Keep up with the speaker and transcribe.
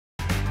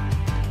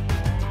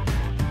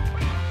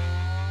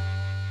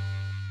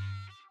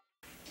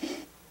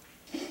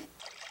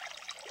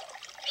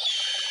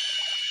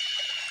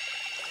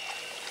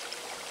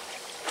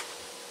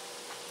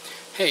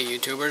Hey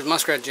YouTubers,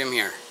 Muskrat Jim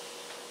here.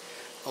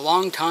 A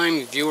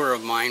long-time viewer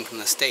of mine from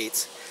the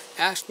States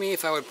asked me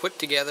if I would put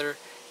together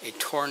a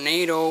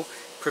tornado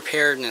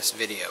preparedness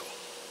video.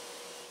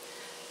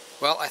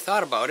 Well, I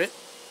thought about it,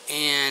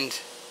 and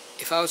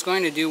if I was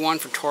going to do one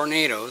for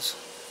tornadoes,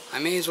 I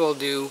may as well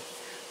do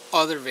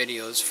other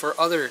videos for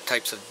other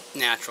types of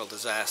natural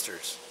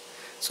disasters.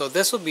 So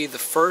this will be the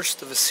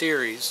first of a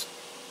series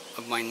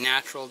of my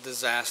natural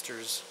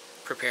disasters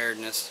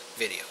preparedness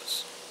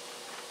videos.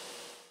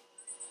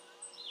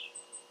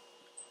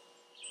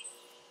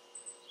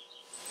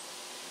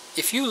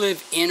 If you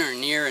live in or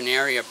near an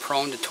area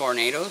prone to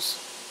tornadoes,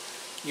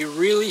 you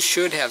really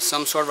should have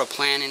some sort of a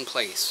plan in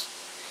place,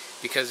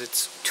 because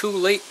it's too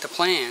late to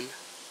plan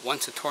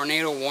once a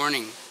tornado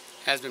warning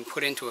has been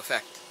put into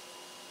effect.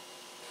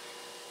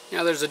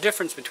 Now there's a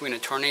difference between a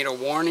tornado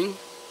warning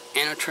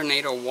and a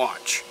tornado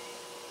watch.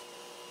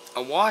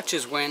 A watch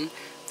is when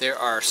there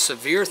are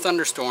severe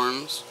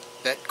thunderstorms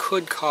that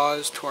could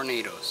cause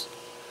tornadoes.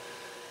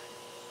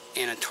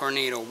 And a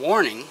tornado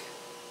warning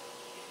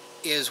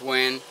is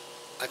when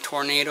a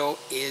tornado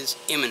is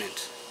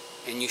imminent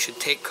and you should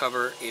take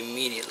cover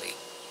immediately.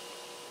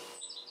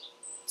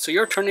 So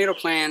your tornado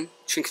plan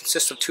should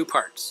consist of two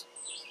parts.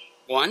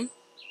 One,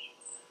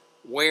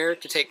 where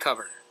to take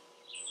cover.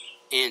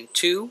 And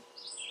two,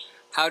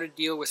 how to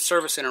deal with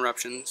service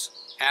interruptions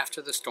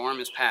after the storm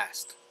is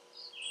passed.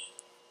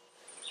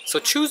 So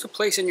choose a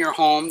place in your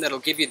home that'll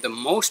give you the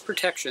most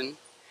protection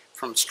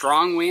from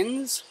strong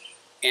winds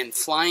and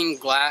flying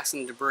glass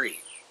and debris.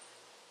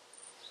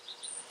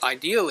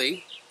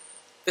 Ideally,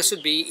 this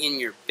would be in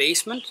your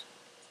basement,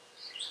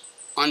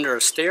 under a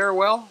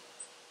stairwell,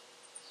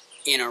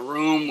 in a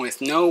room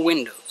with no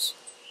windows,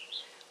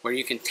 where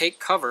you can take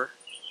cover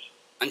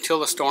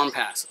until the storm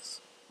passes.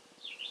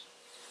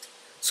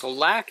 So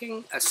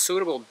lacking a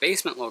suitable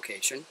basement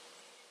location,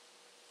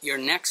 your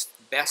next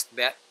best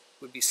bet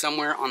would be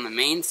somewhere on the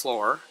main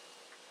floor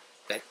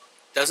that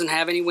doesn't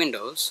have any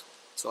windows,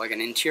 so like an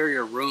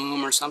interior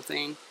room or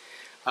something,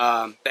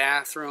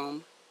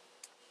 bathroom,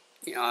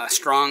 a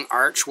strong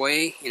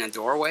archway in a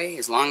doorway,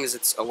 as long as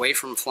it's away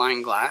from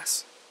flying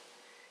glass.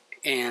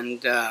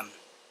 And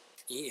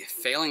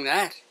failing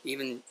that,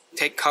 even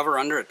take cover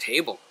under a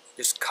table.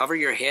 Just cover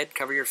your head,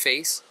 cover your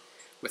face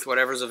with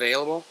whatever's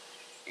available,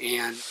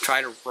 and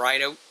try to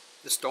ride out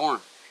the storm.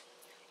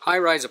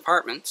 High-rise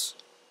apartments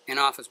and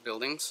office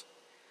buildings,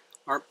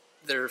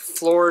 their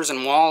floors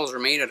and walls are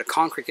made out of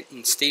concrete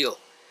and steel,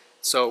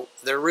 so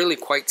they're really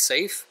quite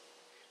safe.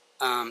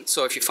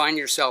 So if you find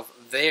yourself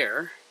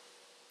there,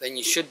 then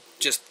you should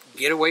just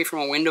get away from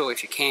a window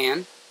if you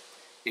can,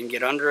 and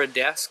get under a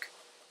desk,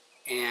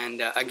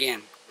 and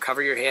again,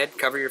 cover your head,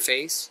 cover your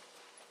face,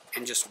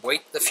 and just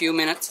wait the few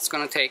minutes it's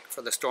going to take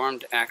for the storm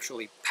to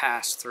actually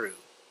pass through.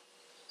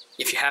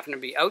 If you happen to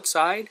be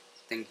outside,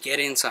 then get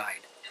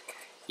inside.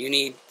 You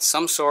need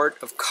some sort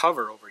of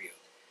cover over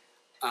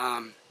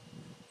you.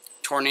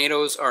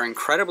 Tornadoes are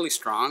incredibly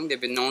strong.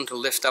 They've been known to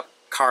lift up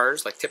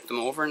cars, like tip them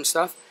over and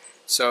stuff.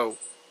 So,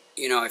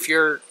 if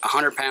you're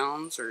 100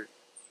 pounds, or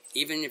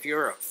even if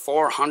you're a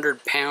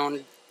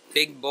 400-pound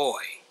big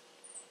boy,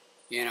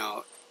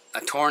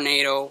 a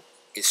tornado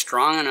is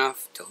strong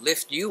enough to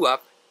lift you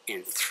up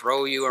and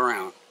throw you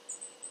around.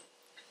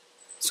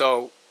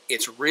 So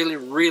it's really,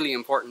 really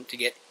important to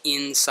get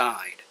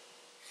inside.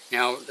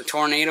 Now, the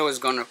tornado is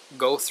going to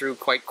go through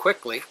quite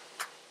quickly.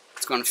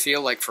 It's going to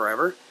feel like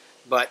forever,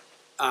 but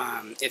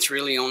it's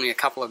really only a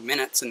couple of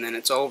minutes and then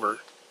it's over.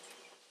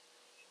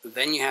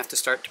 Then you have to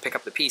start to pick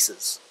up the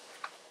pieces.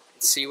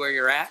 See where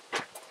you're at,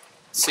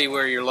 see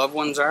where your loved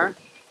ones are,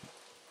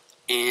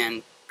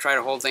 and try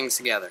to hold things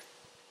together.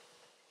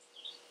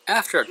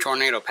 After a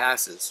tornado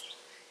passes,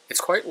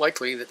 it's quite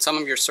likely that some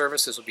of your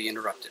services will be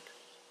interrupted,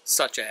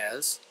 such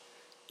as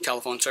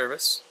telephone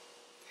service,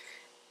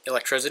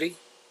 electricity,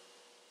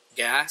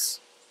 gas.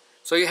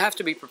 So you have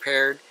to be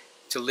prepared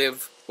to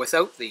live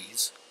without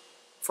these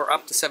for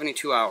up to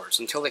 72 hours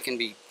until they can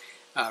be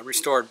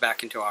restored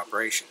back into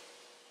operation.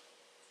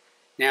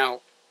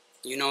 Now,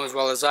 you know as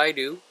well as I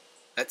do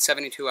that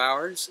 72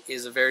 hours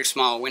is a very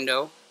small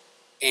window,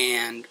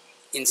 and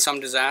in some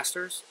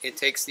disasters it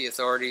takes the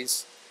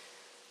authorities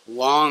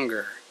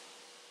longer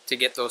to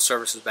get those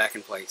services back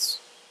in place.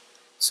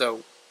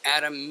 So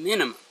at a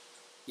minimum,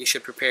 you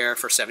should prepare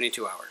for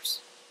 72 hours.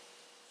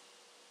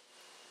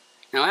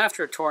 Now,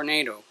 after a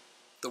tornado,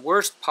 the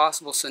worst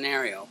possible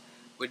scenario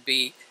would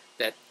be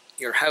that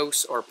your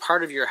house or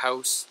part of your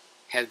house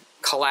had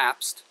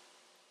collapsed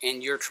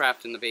and you're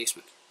trapped in the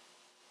basement.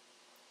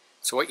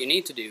 So what you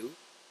need to do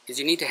is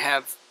you need to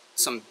have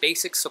some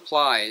basic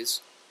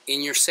supplies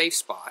in your safe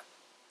spot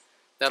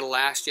that'll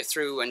last you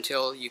through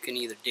until you can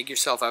either dig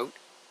yourself out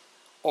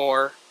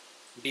or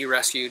be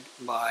rescued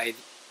by,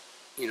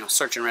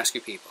 search and rescue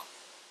people.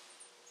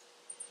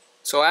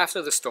 So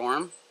after the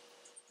storm,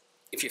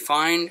 if you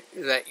find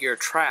that you're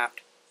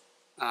trapped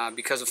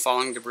because of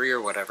falling debris or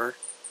whatever,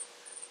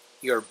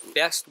 your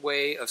best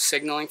way of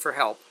signaling for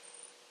help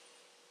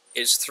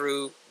is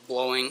through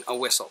blowing a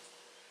whistle.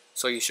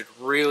 So you should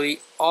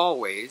really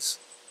always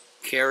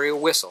carry a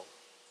whistle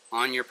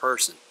on your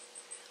person.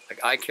 Like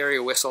I carry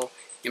a whistle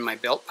in my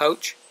belt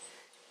pouch.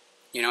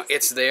 You know,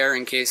 it's there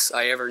in case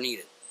I ever need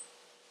it.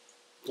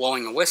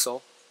 Blowing a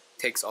whistle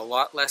takes a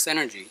lot less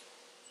energy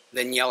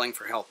than yelling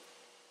for help.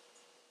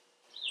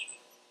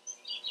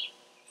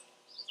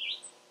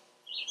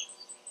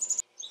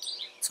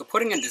 So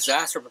putting a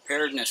disaster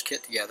preparedness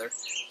kit together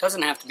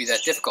doesn't have to be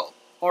that difficult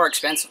or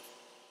expensive.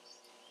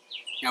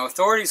 Now,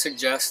 authorities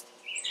suggest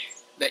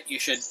that you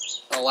should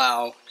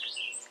allow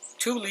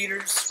 2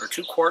 liters or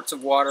 2 quarts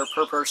of water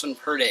per person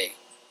per day.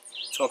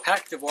 So a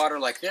package of water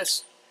like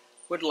this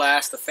would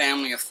last a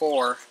family of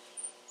 4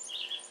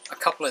 a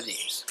couple of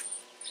days.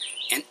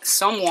 And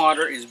some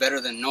water is better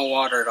than no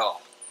water at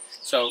all.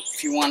 So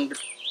if you wanted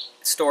to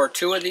store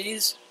 2 of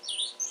these,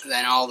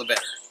 then all the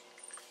better.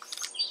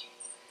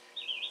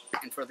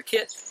 And for the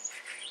kit,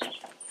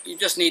 you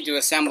just need to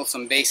assemble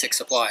some basic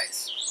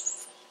supplies.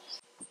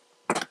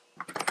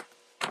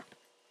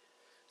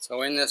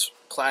 So in this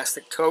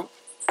plastic tote,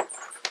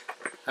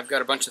 I've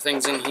got a bunch of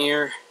things in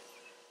here.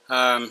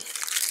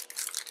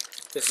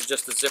 This is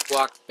just a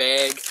zip-loc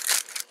bag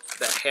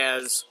that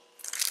has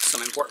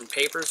some important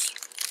papers,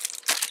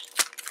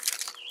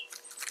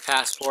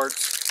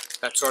 passports,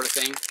 that sort of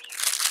thing.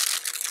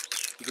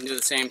 You can do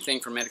the same thing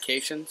for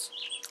medications.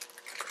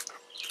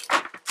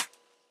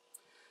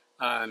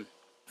 I've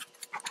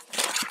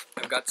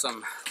got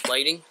some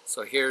lighting,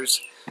 so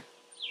here's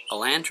a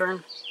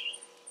lantern,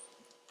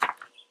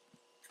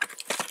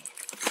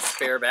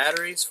 spare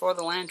batteries for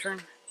the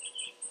lantern.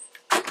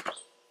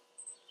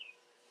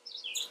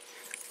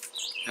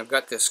 I've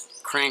got this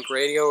crank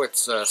radio.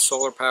 It's a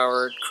solar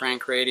powered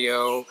crank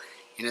radio,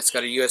 and it's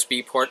got a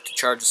USB port to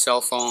charge a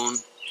cell phone,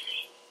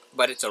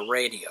 but it's a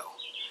radio.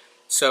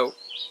 So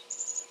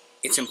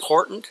it's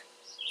important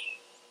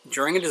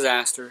during a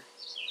disaster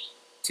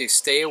to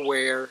stay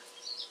aware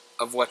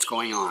of what's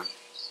going on.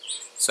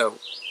 So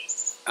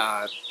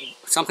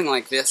something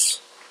like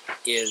this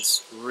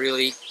is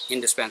really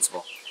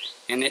indispensable,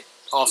 and it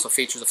also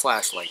features a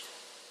flashlight.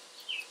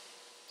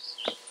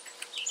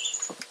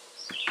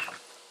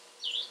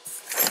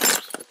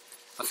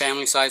 A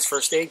family-size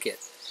first aid kit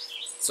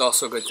is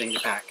also a good thing to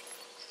pack.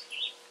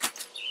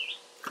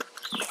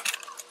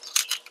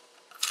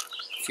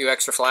 A few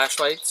extra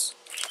flashlights,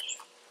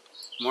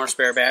 more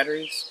spare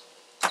batteries,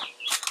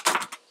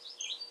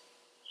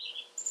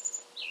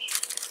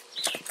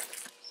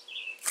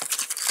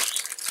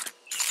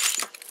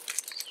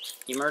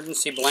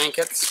 emergency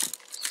blankets,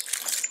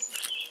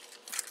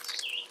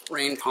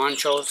 rain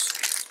ponchos,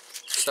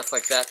 stuff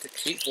like that to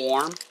keep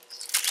warm.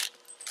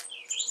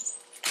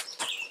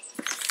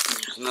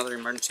 There's another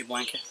emergency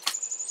blanket.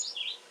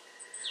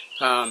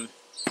 Another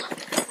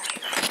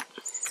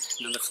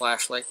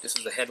flashlight. This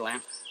is a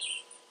headlamp.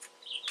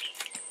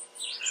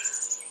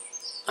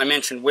 I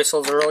mentioned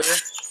whistles earlier.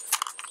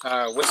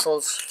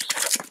 Whistles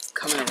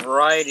come in a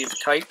variety of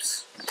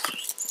types,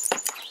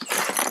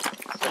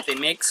 but they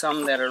make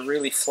some that are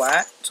really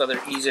flat, so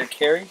they're easier to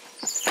carry.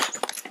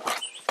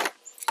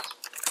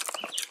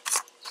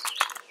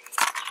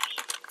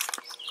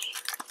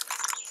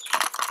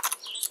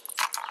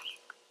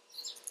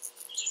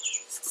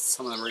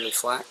 Some of them are really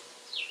flat.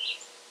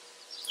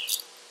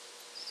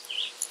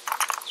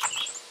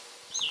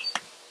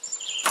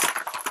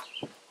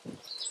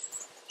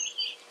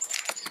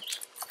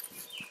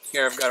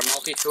 Here I've got a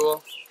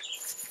multi-tool.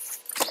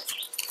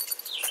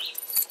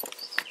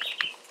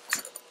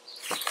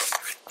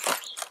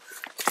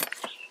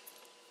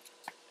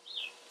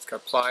 It's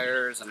got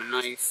pliers and a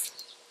knife.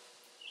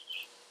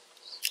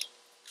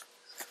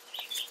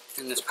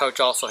 And this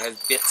pouch also has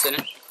bits in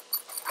it.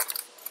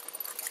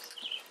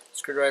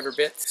 Screwdriver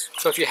bits.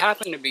 So if you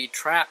happen to be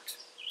trapped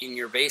in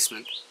your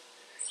basement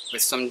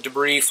with some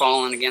debris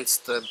falling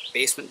against the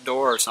basement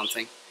door or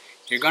something,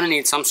 you're going to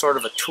need some sort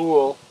of a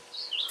tool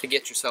to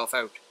get yourself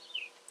out.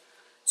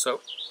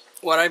 So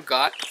what I've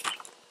got,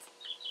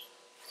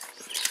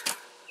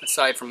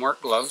 aside from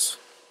work gloves,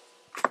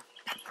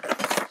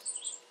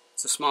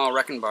 it's a small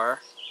wrecking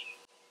bar.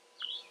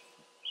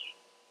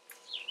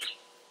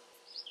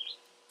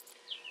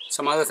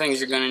 Some other things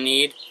you're going to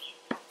need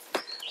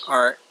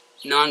are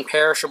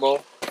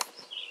non-perishable,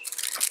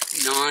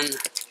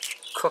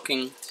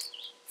 non-cooking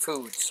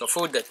foods. So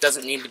food that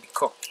doesn't need to be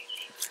cooked.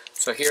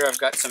 So here I've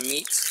got some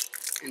meats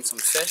and some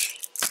fish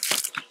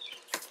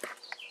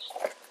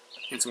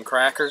and some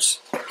crackers.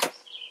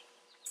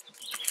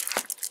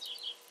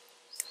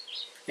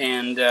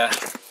 And I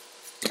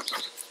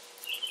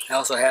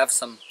also have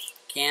some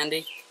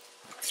candy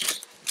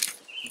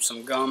and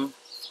some gum.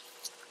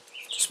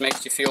 Just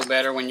makes you feel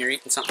better when you're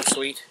eating something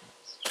sweet.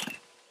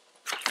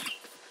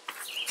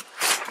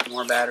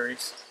 More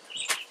batteries.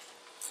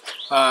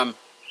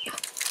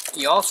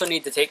 You also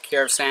need to take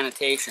care of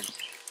sanitation.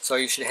 So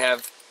you should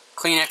have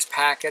Kleenex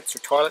packets or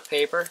toilet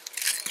paper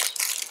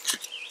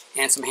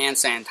and some hand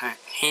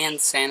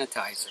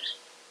sanitizer.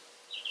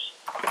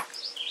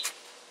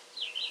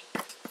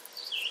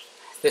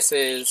 This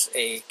is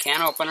a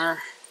can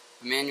opener,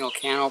 a manual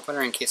can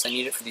opener in case I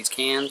need it for these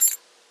cans.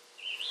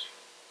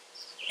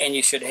 And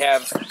you should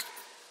have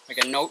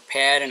like a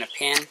notepad and a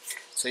pen,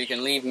 so you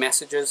can leave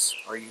messages,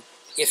 or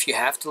if you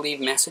have to leave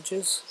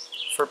messages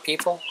for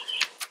people.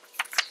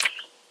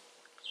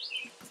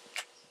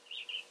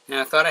 Now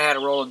I thought I had a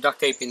roll of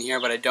duct tape in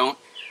here, but I don't.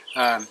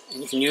 And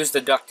you can use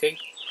the duct tape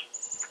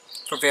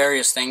for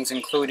various things,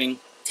 including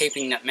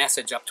taping that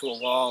message up to a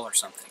wall or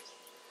something.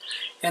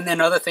 And then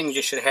other things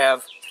you should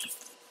have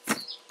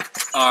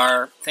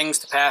are things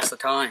to pass the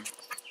time.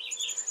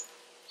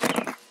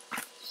 A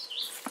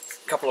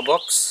couple of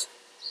books,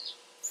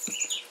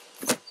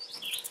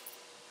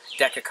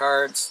 deck of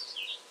cards.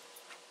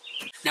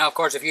 Now, of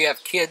course, if you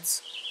have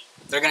kids,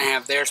 they're going to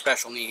have their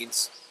special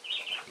needs.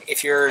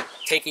 If you're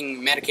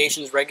taking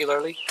medications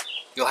regularly,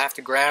 you'll have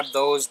to grab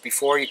those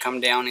before you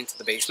come down into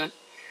the basement,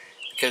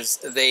 because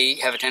they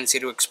have a tendency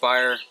to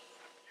expire,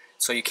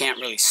 so you can't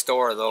really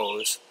store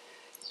those.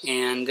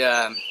 And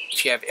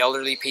if you have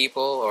elderly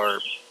people or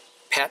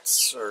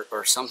pets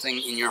or something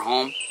in your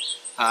home,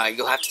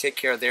 you'll have to take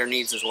care of their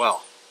needs as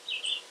well.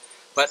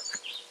 But,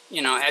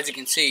 you know, as you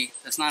can see,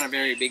 that's not a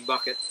very big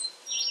bucket.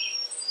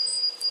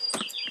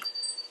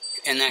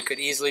 And that could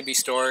easily be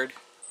stored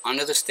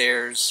under the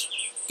stairs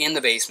in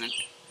the basement,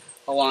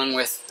 along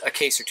with a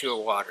case or two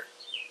of water.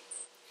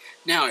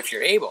 Now, if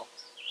you're able,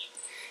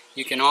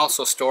 you can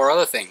also store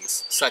other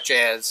things, such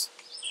as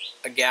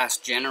a gas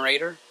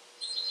generator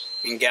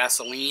and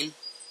gasoline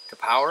to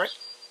power it,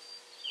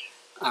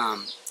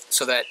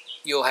 so that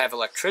you'll have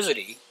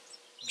electricity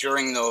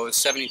during those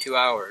 72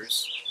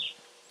 hours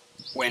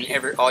when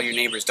all your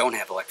neighbors don't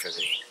have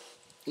electricity.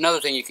 Another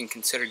thing you can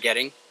consider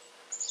getting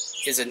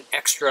is an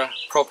extra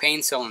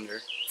propane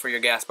cylinder for your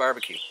gas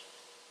barbecue.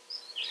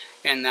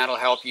 And that'll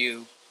help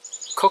you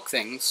cook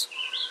things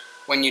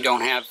when you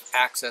don't have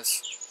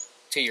access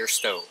to your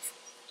stove.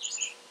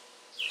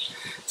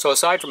 So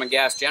aside from a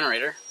gas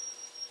generator,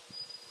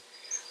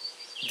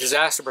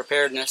 disaster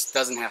preparedness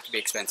doesn't have to be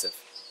expensive.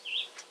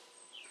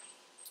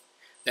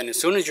 Then as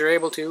soon as you're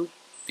able to,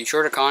 be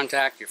sure to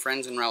contact your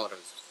friends and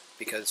relatives,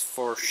 because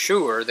for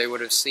sure they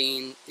would have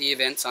seen the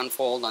events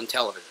unfold on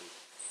television.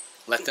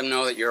 Let them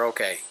know that you're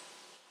okay.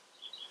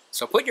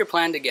 So put your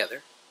plan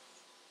together,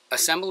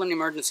 assemble an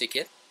emergency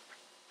kit,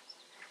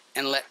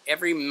 and let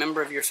every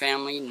member of your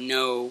family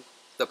know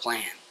the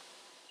plan.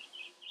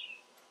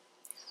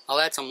 I'll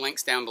add some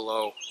links down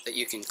below that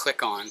you can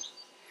click on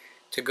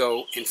to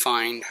go and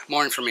find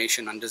more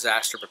information on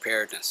disaster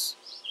preparedness.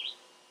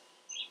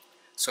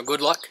 So good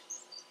luck,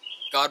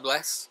 God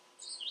bless,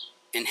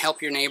 and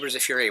help your neighbors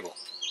if you're able.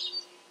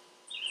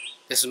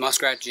 This is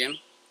Muskrat Jim,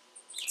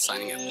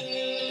 signing out.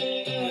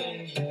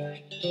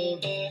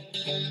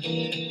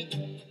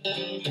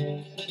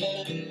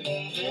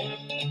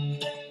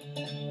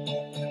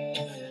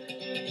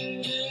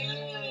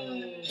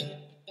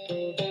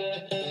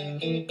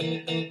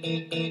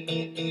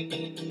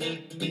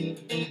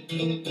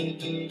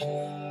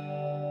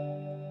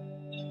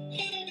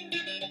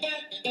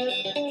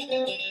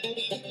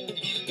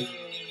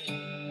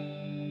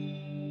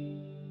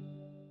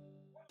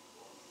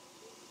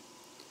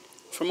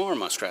 For more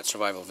muskrat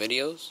survival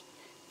videos,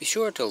 be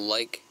sure to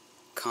like,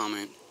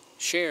 comment,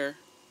 share,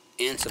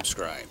 and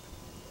subscribe.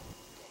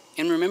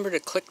 And remember to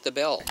click the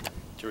bell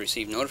to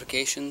receive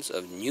notifications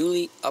of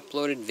newly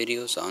uploaded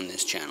videos on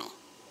this channel.